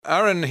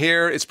Aaron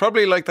here. It's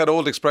probably like that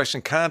old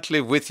expression, can't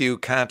live with you,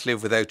 can't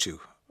live without you.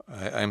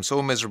 I'm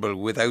so miserable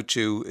without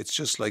you. It's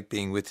just like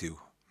being with you.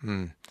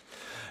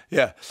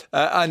 Yeah.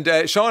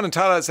 And Sean and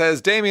Tala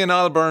says Damien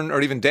Albarn,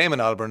 or even Damon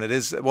Albarn, it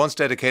is, once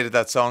dedicated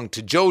that song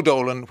to Joe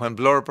Dolan when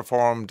Blur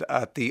performed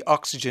at the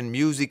Oxygen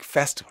Music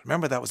Festival.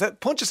 Remember that? Was that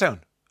Punchestown?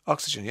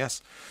 Oxygen,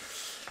 yes.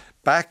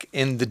 Back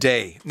in the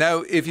day.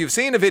 Now, if you've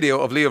seen a video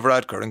of Leo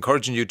Varadkar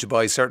encouraging you to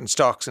buy certain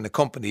stocks in a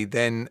company,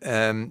 then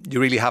you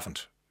really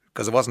haven't,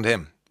 because it wasn't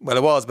him. Well,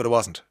 it was, but it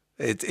wasn't.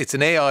 It's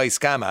an AI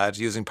scam ad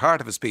using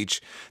part of a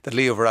speech that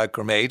Leo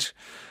Varadkar made.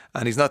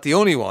 And he's not the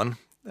only one.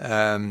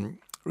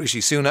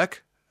 Rishi Sunak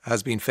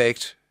has been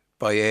faked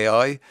by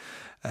AI.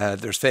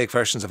 There's fake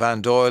versions of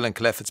Anne Doyle and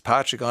Colette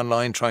Fitzpatrick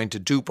online trying to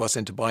dupe us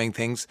into buying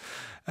things.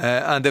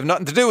 And they've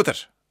nothing to do with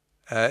it.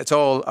 It's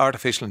all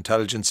artificial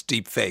intelligence,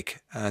 deep fake.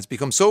 It's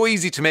become so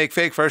easy to make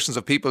fake versions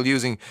of people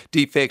using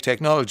deep fake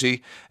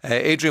technology.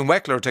 Adrian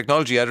Weckler,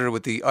 technology editor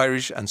with the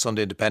Irish and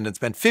Sunday Independent,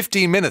 spent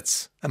 15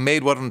 minutes and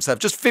made one of himself.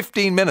 Just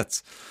 15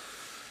 minutes.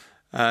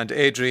 And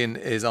Adrian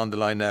is on the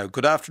line now.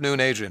 Good afternoon,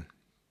 Adrian.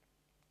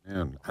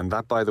 Yeah, and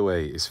that, by the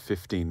way, is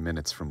 15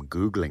 minutes from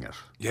Googling it.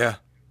 Yeah.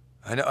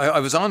 I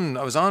was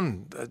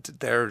on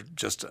there,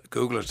 just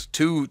Google it.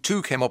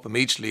 Two came up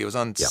immediately. It was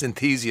on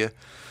Synthesia.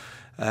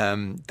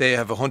 They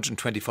have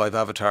 125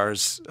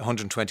 avatars,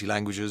 120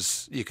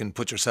 languages. You can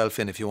put yourself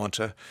in if you want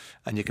to,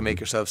 and you can make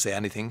yourself say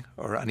anything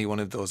or any one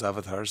of those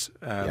avatars.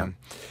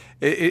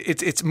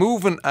 It's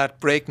moving at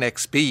breakneck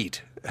speed.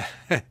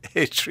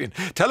 Adrian,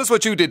 tell us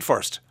what you did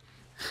first.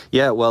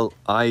 Yeah, well,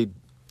 I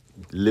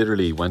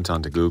literally went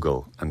onto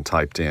Google and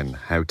typed in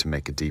how to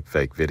make a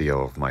deepfake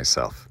video of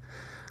myself.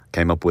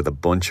 Came up with a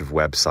bunch of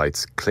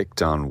websites,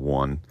 clicked on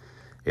one.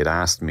 It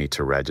asked me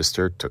to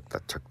register,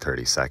 that took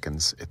 30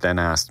 seconds. It then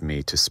asked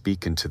me to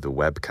speak into the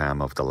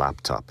webcam of the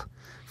laptop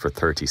for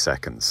 30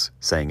 seconds,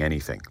 saying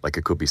anything. Like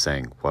it could be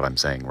saying what I'm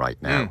saying right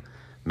now.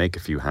 Make a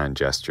few hand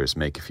gestures,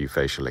 make a few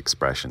facial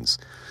expressions.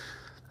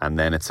 And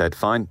then it said,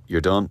 fine,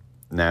 you're done.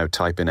 Now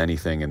type in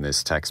anything in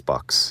this text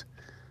box.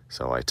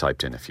 So I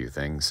typed in a few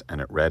things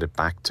and it read it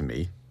back to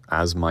me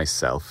as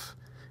myself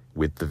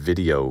with the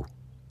video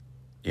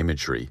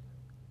imagery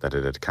that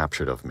it had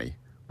captured of me,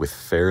 with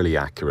fairly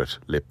accurate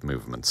lip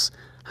movements,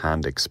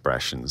 hand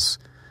expressions,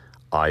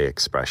 eye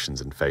expressions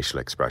and facial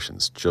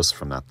expressions just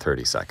from that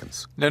 30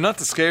 seconds. Now, not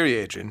to scare you,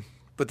 Adrian,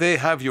 but they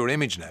have your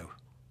image now.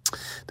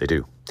 They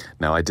do.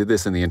 Now, I did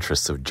this in the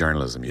interests of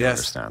journalism, you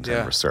understand,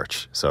 and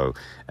research. So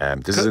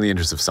this is in the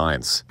interest of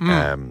science.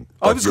 I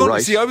was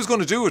going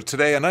to do it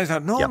today, and I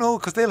thought, no,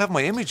 because they'll have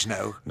my image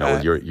now. No,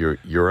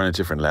 you're on a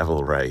different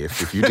level, Ray.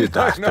 If you did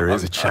that, there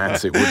is a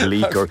chance it would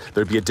leak, or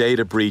there'd be a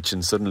data breach,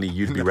 and suddenly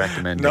you'd be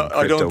recommending cryptocurrencies.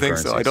 I don't think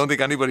so. I don't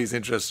think anybody's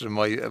interested in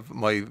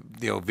my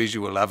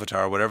visual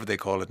avatar, whatever they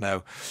call it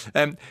now.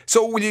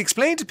 So will you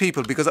explain to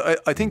people, because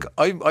I think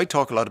I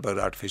talk a lot about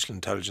artificial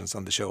intelligence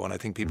on the show, and I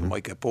think people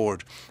might get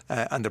bored,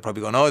 and they're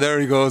probably going, oh, there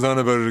he goes on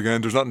about it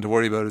again. There's nothing to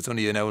worry about. It's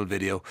only an owl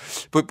video.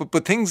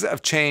 But things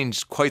have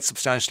changed quite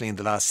substantially in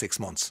the last 6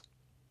 months.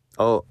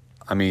 Oh,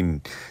 I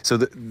mean, so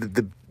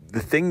the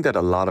thing that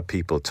a lot of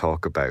people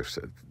talk about,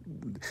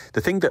 the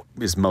thing that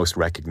is most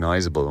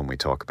recognizable when we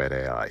talk about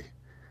AI,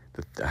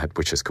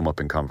 which has come up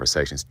in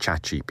conversations,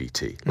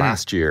 ChatGPT.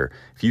 Last year,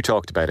 if you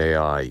talked about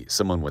AI,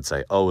 someone would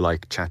say, oh,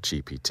 like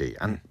ChatGPT.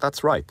 And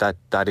that's right,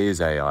 that is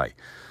AI.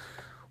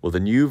 Well, the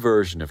new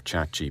version of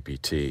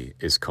ChatGPT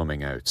is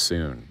coming out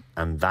soon,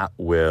 and that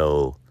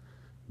will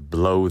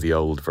blow the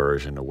old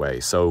version away.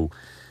 So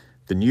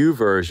the new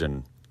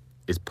version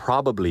is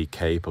probably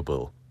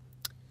capable,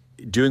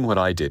 doing what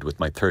I did with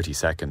my 30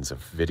 seconds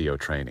of video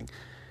training,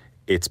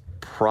 it's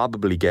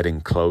probably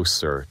getting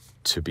closer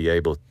to be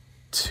able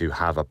to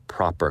have a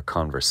proper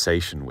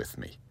conversation with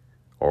me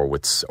or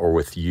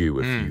with you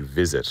if you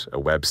visit a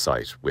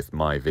website with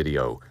my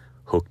video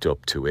hooked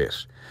up to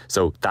it.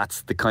 So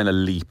that's the kind of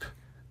leap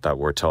that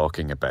we're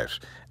talking about.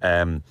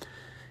 We're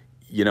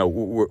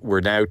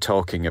now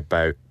talking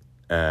about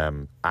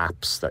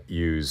apps that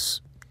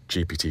use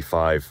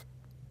GPT-5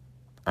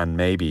 and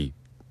maybe,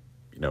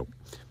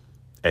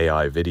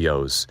 AI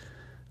videos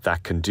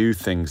that can do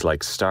things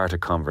like start a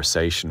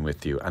conversation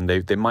with you. And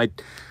they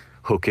might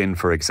hook in,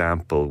 for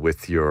example,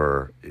 with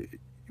your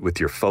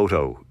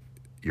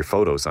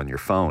photos on your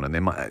phone,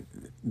 and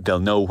they'll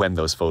know when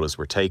those photos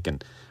were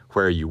taken,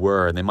 where you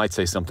were, and they might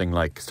say something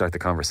like, start the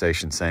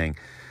conversation saying,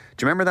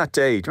 do you remember that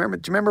day? Do you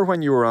remember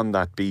when you were on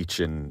that beach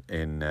in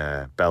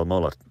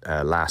Belmullet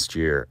last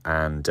year?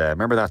 And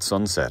remember that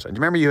sunset? And do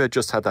you remember you had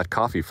just had that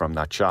coffee from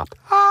that shop?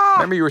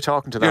 Remember you were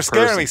talking to that person?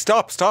 You're scaring me.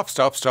 Stop.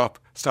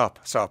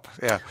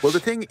 Yeah. Well, the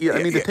thing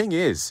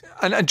is...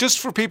 And just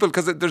for people,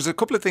 because there's a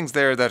couple of things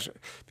there that...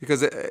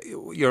 Because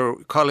your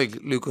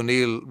colleague Luke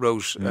O'Neill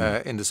wrote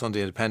in the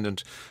Sunday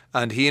Independent,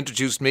 and he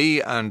introduced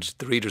me and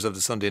the readers of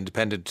the Sunday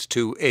Independent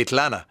to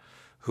Aitlana,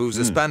 who's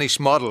a Spanish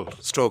model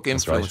stroke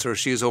influencer. Right.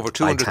 She has over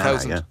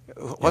 200,000.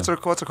 What's her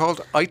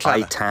called?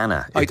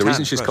 Aitana. The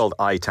reason she's called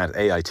Aitana,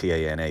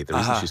 Aitana, the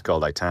reason she's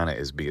called Aitana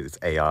is because it's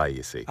AI,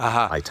 you see.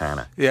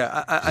 Aitana.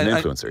 Yeah. She's an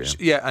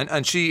influencer,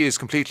 and she is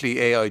completely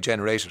AI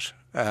generated.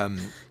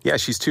 Yeah,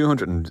 she's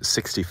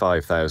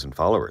 265,000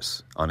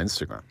 followers on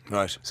Instagram.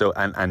 Right. So,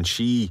 and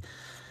she,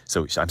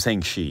 so I'm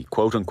saying she,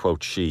 quote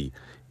unquote she,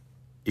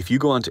 if you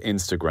go onto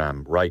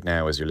Instagram right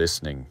now as you're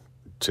listening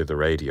to the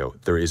radio,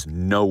 there is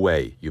no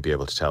way you'll be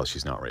able to tell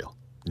she's not real.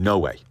 No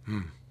way.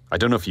 I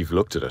don't know if you've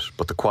looked at it,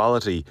 but the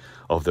quality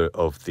of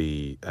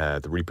the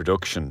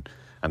reproduction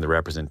and the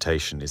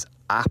representation is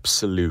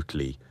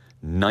absolutely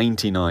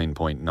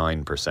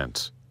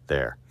 99.9%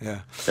 there.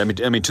 Yeah. I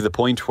mean, to the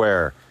point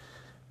where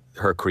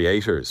her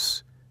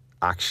creators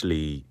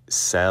actually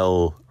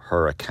sell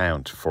her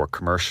account for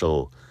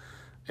commercial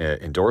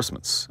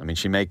endorsements. I mean,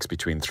 she makes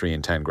between 3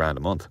 and 10 grand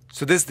a month.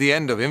 So this is the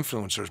end of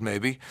influencers,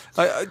 maybe.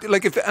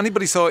 Like if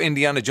anybody saw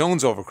Indiana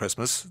Jones over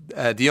Christmas,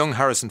 the young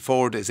Harrison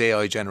Ford is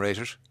AI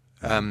generated.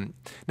 Now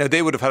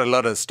they would have had a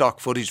lot of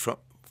stock footage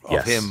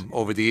of him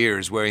over the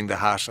years wearing the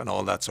hat and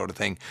all that sort of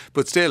thing.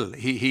 But still,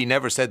 he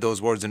never said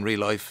those words in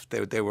real life.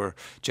 They were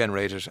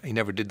generated. He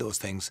never did those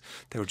things.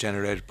 They were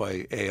generated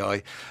by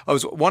AI.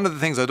 One of the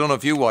things, I don't know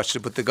if you watched it,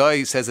 but the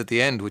guy says at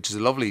the end, which is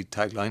a lovely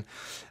tagline,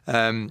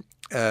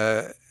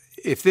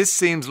 if this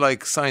seems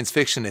like science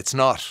fiction, it's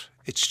not.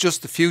 It's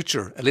just the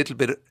future, a little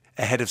bit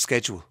ahead of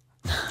schedule.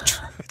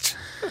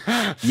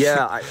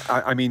 Yeah,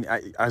 I mean,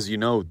 as you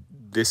know,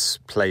 this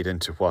played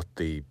into what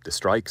the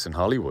strikes in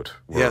Hollywood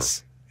were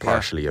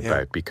partially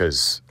about,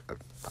 because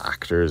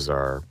actors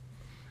are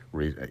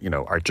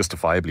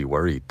justifiably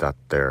worried that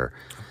their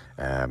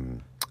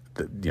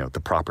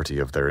the property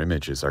of their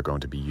images are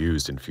going to be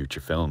used in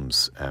future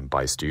films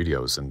by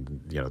studios,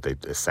 and they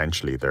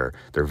essentially their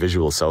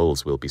visual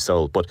souls will be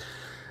sold. But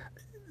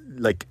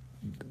like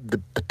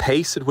the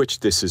pace at which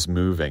this is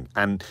moving,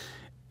 and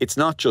it's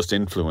not just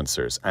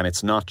influencers and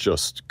it's not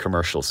just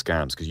commercial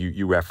scams, because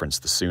you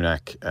referenced the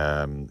Sunak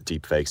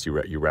deepfakes,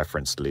 you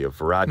referenced Leo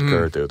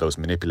Varadkar, those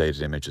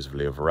manipulated images of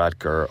Leo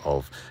Varadkar,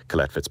 of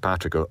Colette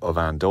Fitzpatrick, of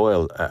Anne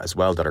Doyle as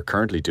well, that are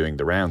currently doing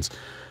the rounds.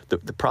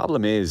 The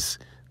problem is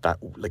that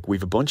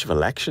we've a bunch of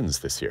elections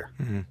this year.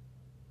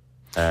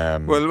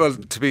 Well,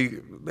 to be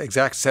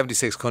exact,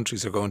 76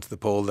 countries are going to the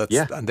poll.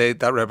 And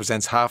that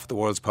represents half the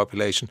world's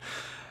population.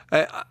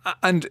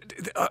 And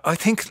I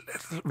think,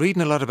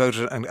 reading a lot about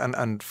it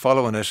and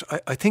following it,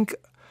 I think,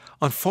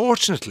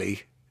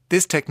 unfortunately,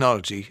 this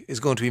technology is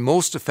going to be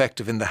most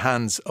effective in the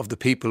hands of the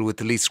people with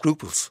the least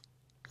scruples.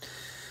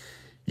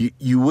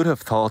 You would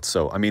have thought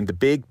so. I mean, the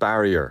big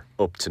barrier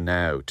up to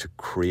now to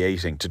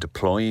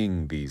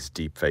deploying these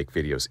deepfake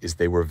videos is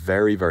they were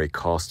very, very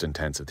cost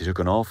intensive. They took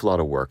an awful lot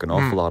of work, an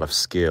awful lot of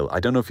skill.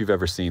 I don't know if you've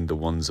ever seen the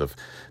ones of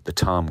the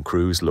Tom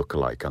Cruise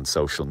lookalike on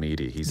social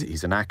media.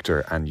 He's an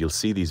actor, and you'll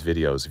see these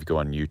videos if you go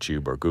on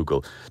YouTube or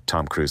Google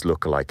Tom Cruise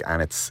lookalike,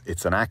 and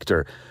it's an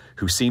actor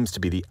who seems to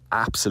be the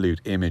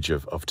absolute image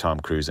of Tom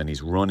Cruise, and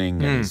he's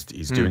running and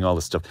he's doing all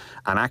this stuff.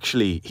 And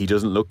actually, he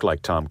doesn't look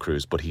like Tom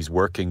Cruise, but he's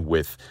working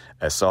with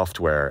a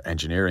software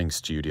engineering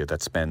studio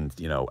that spends,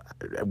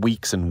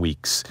 weeks and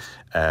weeks,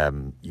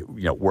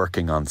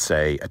 working on,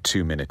 say, a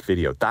 2-minute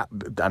video.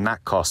 That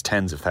cost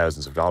tens of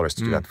thousands of dollars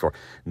to do that before.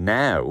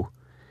 Now,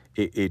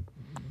 it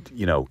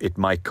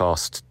might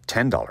cost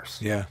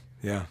 $10.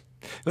 Yeah.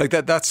 Like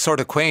that's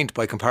sort of quaint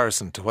by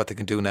comparison to what they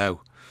can do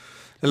now.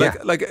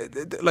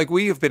 Like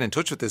we have been in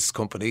touch with this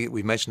company.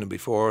 We've mentioned them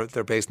before.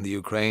 They're based in the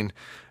Ukraine,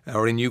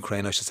 or in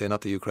Ukraine, I should say,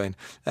 not the Ukraine.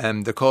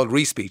 They're called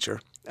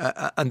Respeecher,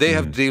 and they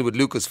have to deal with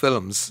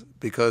Lucasfilms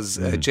because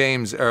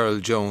James Earl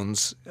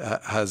Jones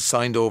has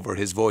signed over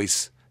his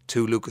voice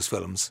to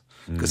Lucasfilms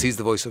because he's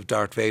the voice of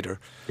Darth Vader.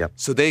 Yep.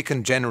 So they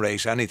can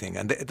generate anything,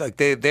 and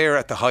they're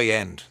at the high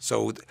end.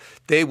 So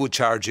they would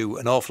charge you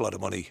an awful lot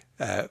of money.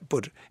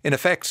 But in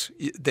effect,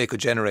 they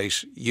could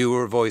generate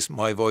your voice,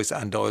 my voice,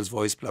 Anne Doyle's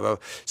voice, blah, blah.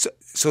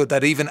 So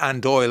that even Anne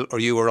Doyle or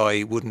you or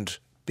I wouldn't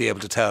be able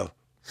to tell.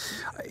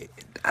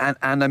 And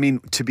I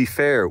mean, to be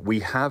fair, we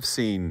have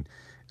seen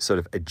sort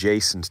of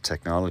adjacent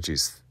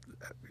technologies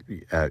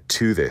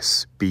to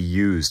this be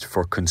used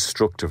for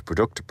constructive,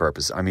 productive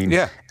purpose. I mean,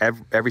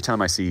 every time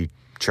I see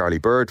Charlie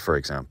Bird, for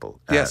example,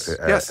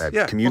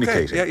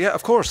 communicating,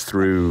 of course,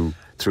 through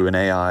an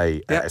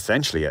AI,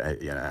 essentially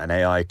an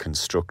AI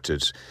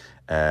constructed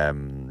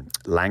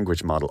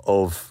language model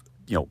of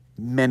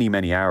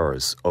many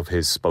hours of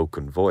his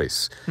spoken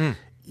voice.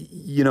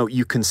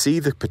 You can see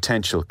the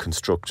potential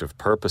constructive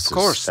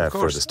purposes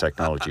for this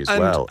technology as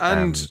well.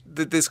 And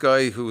this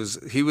guy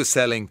he was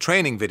selling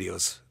training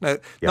videos. Now,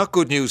 not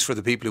good news for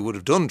the people who would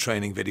have done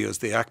training videos,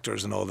 the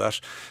actors and all that.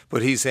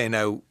 But he's saying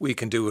now we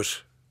can do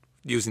it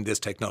using this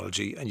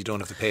technology, and you don't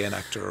have to pay an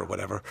actor or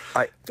whatever.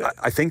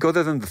 I think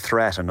other than the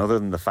threat and other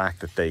than the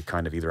fact that they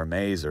kind of either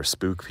amaze or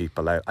spook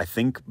people out, I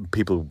think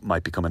people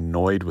might become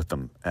annoyed with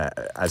them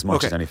as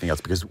much as anything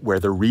else, because where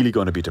they're really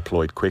going to be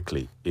deployed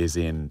quickly is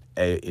in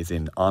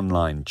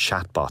online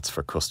chatbots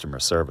for customer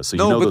service. So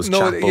those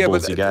chat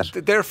bubbles you get?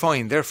 They're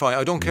fine.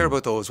 I don't care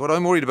about those. What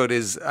I'm worried about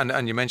is,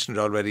 and you mentioned it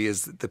already,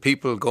 is the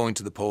people going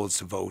to the polls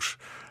to vote.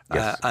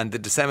 Yes. And the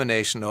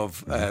dissemination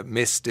of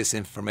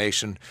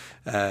disinformation,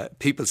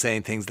 people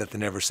saying things that they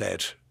never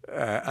said,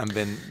 and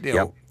been,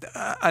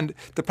 and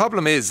the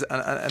problem is,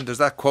 and there's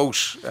that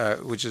quote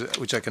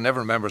which I can never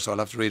remember, so I'll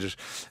have to read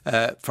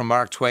it, from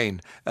Mark Twain: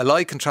 "A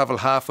lie can travel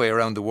halfway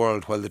around the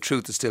world while the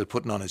truth is still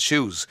putting on its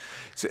shoes."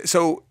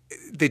 So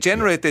they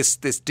generate this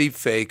deep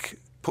fake.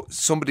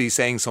 Somebody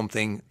saying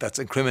something that's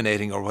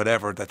incriminating or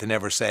whatever that they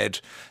never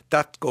said,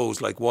 that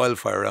goes like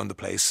wildfire around the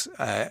place.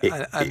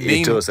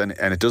 It does, and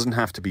it doesn't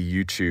have to be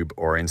YouTube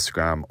or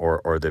Instagram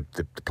or the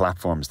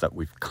platforms that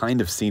we've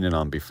kind of seen it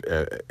on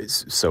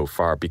so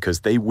far, because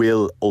they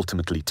will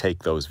ultimately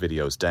take those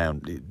videos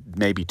down.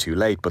 Maybe too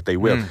late, but they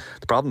will.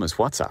 The problem is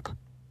WhatsApp.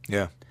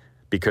 Yeah.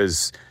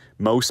 Because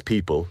most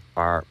people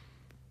are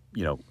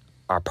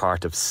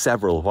part of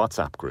several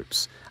WhatsApp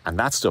groups, and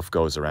that stuff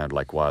goes around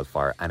like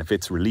wildfire. And if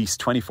it's released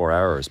 24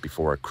 hours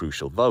before a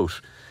crucial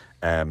vote,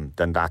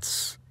 then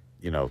that's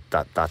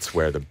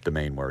where the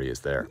main worry is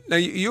there. Now,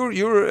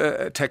 you're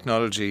a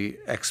technology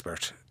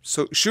expert,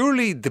 so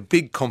surely the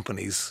big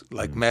companies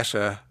like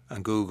Meta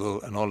and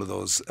Google and all of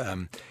those,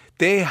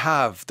 they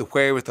have the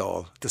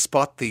wherewithal to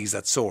spot these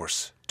at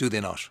source, do they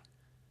not?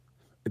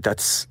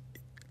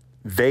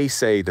 They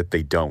say that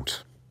they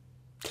don't.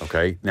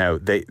 Okay. Now,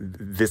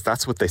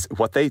 that's what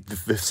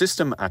the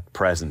system at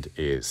present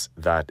is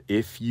that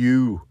if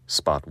you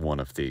spot one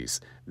of these,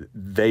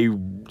 they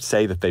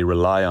say that they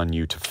rely on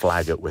you to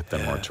flag it with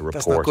them or to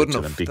report it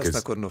to them. Because that's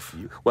not good enough.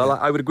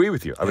 I would agree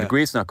with you. I would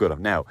agree it's not good enough.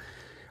 Now,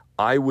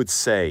 I would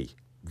say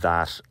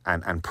that,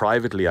 and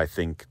privately, I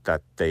think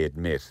that they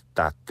admit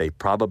that they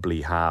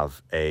probably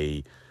have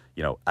a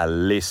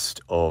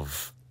list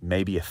of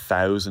maybe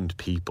 1,000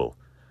 people,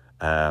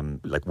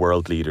 like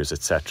world leaders,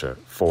 etc.,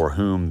 for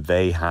whom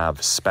they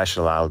have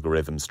special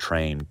algorithms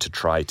trained to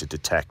try to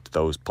detect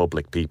those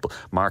public people,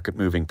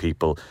 market-moving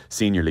people,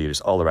 senior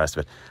leaders, all the rest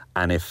of it.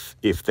 And if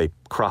they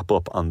crop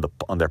up on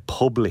their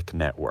public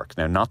network,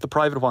 now not the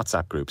private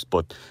WhatsApp groups,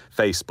 but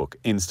Facebook,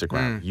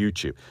 Instagram,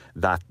 YouTube,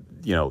 that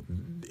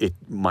it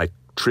might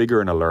trigger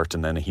an alert,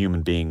 and then a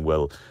human being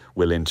will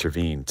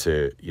intervene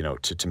to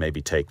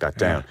maybe take that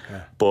down.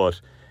 Yeah.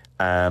 But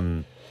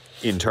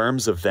in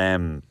terms of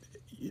them,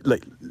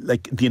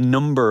 like the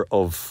number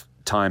of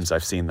times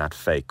I've seen that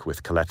fake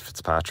with Colette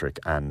Fitzpatrick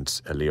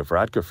and Leo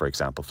Varadkar, for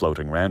example,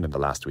 floating around in the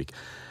last week.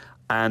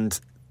 And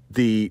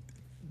the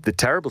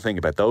terrible thing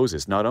about those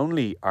is not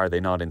only are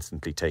they not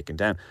instantly taken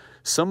down,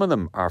 some of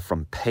them are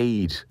from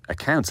paid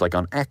accounts, like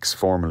on X,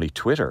 formerly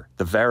Twitter,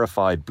 the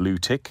verified blue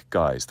tick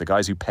guys, the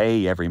guys who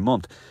pay every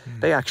month.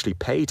 They actually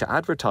pay to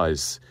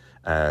advertise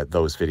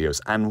those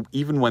videos. And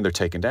even when they're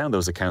taken down,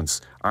 those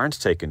accounts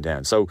aren't taken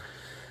down. So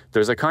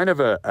there's a kind of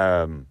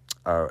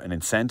an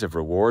incentive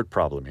reward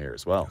problem here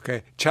as well.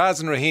 Okay. Chaz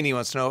and Rahini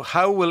wants to know,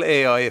 how will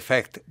AI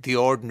affect the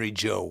ordinary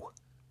Joe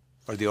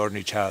or the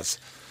ordinary Chaz?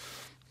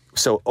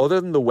 So other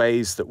than the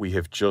ways that we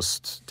have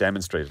just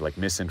demonstrated, like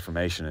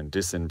misinformation and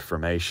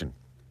disinformation,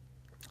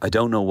 I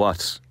don't know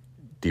what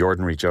the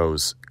ordinary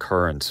Joe's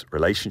current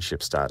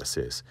relationship status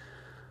is,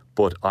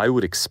 but I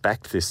would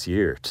expect this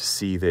year to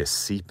see this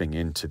seeping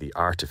into the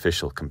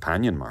artificial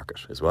companion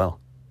market as well.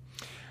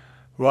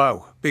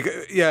 Wow.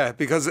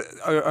 Because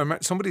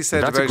somebody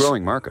said that's a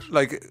growing market.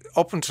 Like,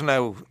 up until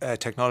now,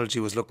 technology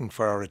was looking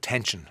for our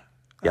attention.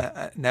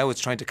 Yeah. Now it's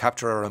trying to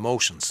capture our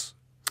emotions.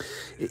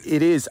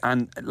 It is.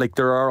 And like,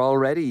 there are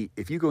already,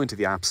 if you go into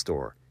the App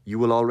Store, you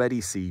will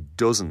already see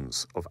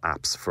dozens of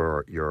apps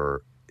for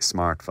your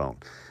smartphone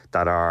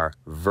that are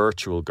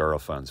virtual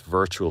girlfriends,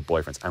 virtual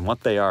boyfriends. And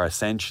what they are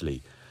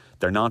essentially,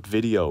 they're not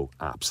video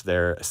apps.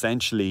 They're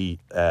essentially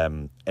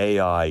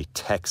AI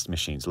text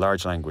machines,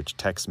 large language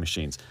text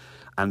machines.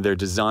 And they're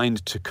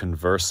designed to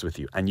converse with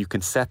you. And you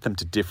can set them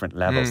to different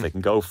levels. They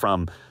can go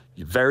from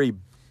very,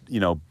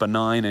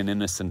 benign and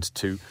innocent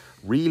to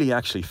really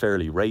actually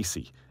fairly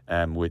racy,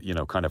 with,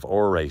 kind of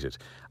orated.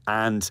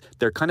 And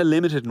they're kind of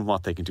limited in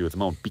what they can do at the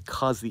moment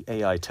because the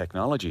AI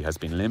technology has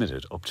been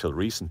limited up till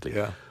recently.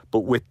 Yeah.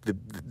 But with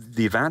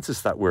the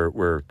advances that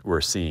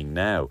we're seeing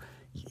now,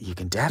 you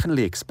can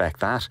definitely expect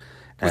that.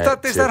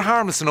 Is that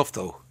harmless enough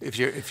though? If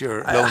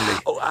you're lonely,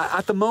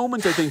 at the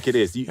moment, I think it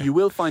is. You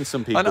will find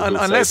some people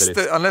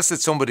unless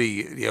it's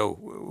somebody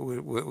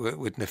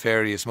with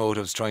nefarious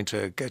motives trying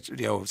to get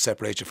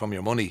separate you from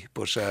your money.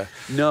 But if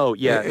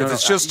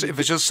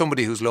it's just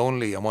somebody who's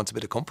lonely and wants a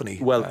bit of company.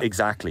 Well,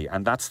 exactly,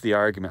 and that's the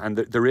argument. And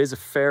there is a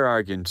fair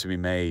argument to be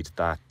made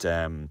that.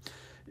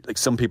 Like,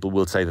 some people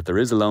will say that there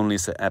is a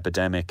loneliness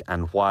epidemic,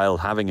 and while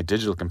having a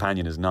digital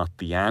companion is not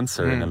the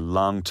answer in a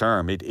long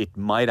term, it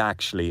might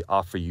actually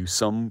offer you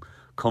some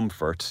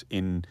comfort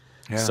in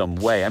some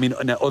way. I mean,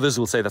 now others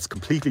will say that's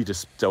completely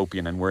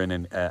dystopian and we're in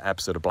an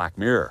episode of Black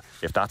Mirror,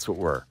 if that's what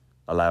we're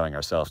allowing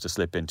ourselves to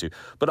slip into.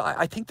 But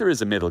I think there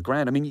is a middle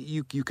ground. I mean,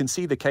 you can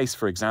see the case,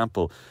 for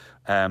example,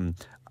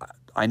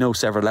 I know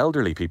several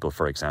elderly people,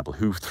 for example,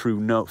 who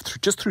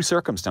just through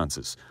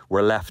circumstances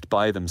were left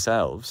by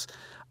themselves.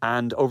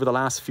 And over the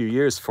last few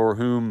years, for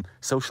whom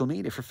social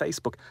media, for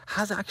Facebook,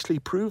 has actually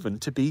proven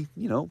to be,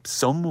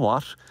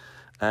 somewhat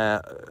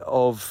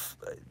of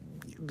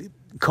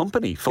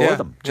company for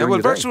them. Yeah, well,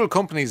 virtual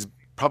company's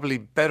probably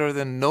better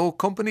than no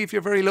company if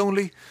you're very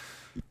lonely.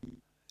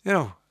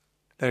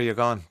 There you're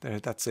gone. There,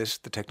 that's it.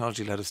 The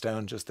technology let us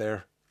down just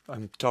there.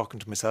 I'm talking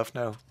to myself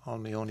now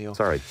on my own.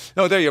 Sorry.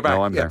 No, there you're back.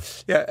 No, I'm there.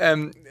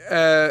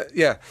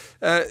 Yeah.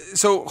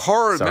 So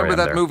horror. Sorry, remember I'm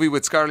that there. movie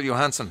with Scarlett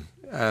Johansson,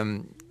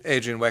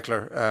 Adrian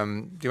Weckler?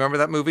 Do you remember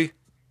that movie?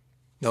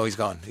 No, he's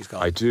gone.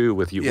 I do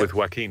with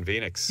Joaquin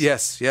Phoenix.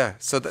 Yes, yeah.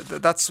 So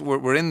that's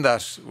we're in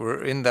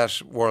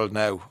that world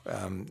now.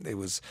 It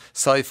was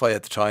sci-fi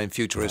at the time,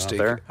 futuristic.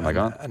 Am I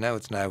gone? And now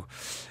it's now.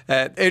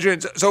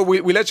 Adrian, so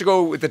we let you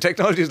go. The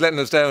technology is letting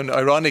us down,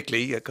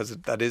 ironically, because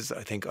that is,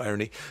 I think,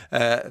 irony.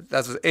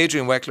 That's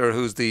Adrian Weckler,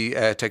 who's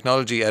the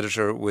technology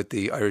editor with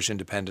the Irish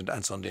Independent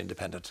and Sunday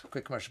Independent.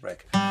 Quick commercial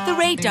break. The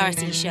Ray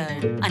D'Arcy Show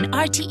on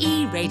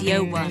RTE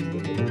Radio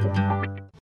 1.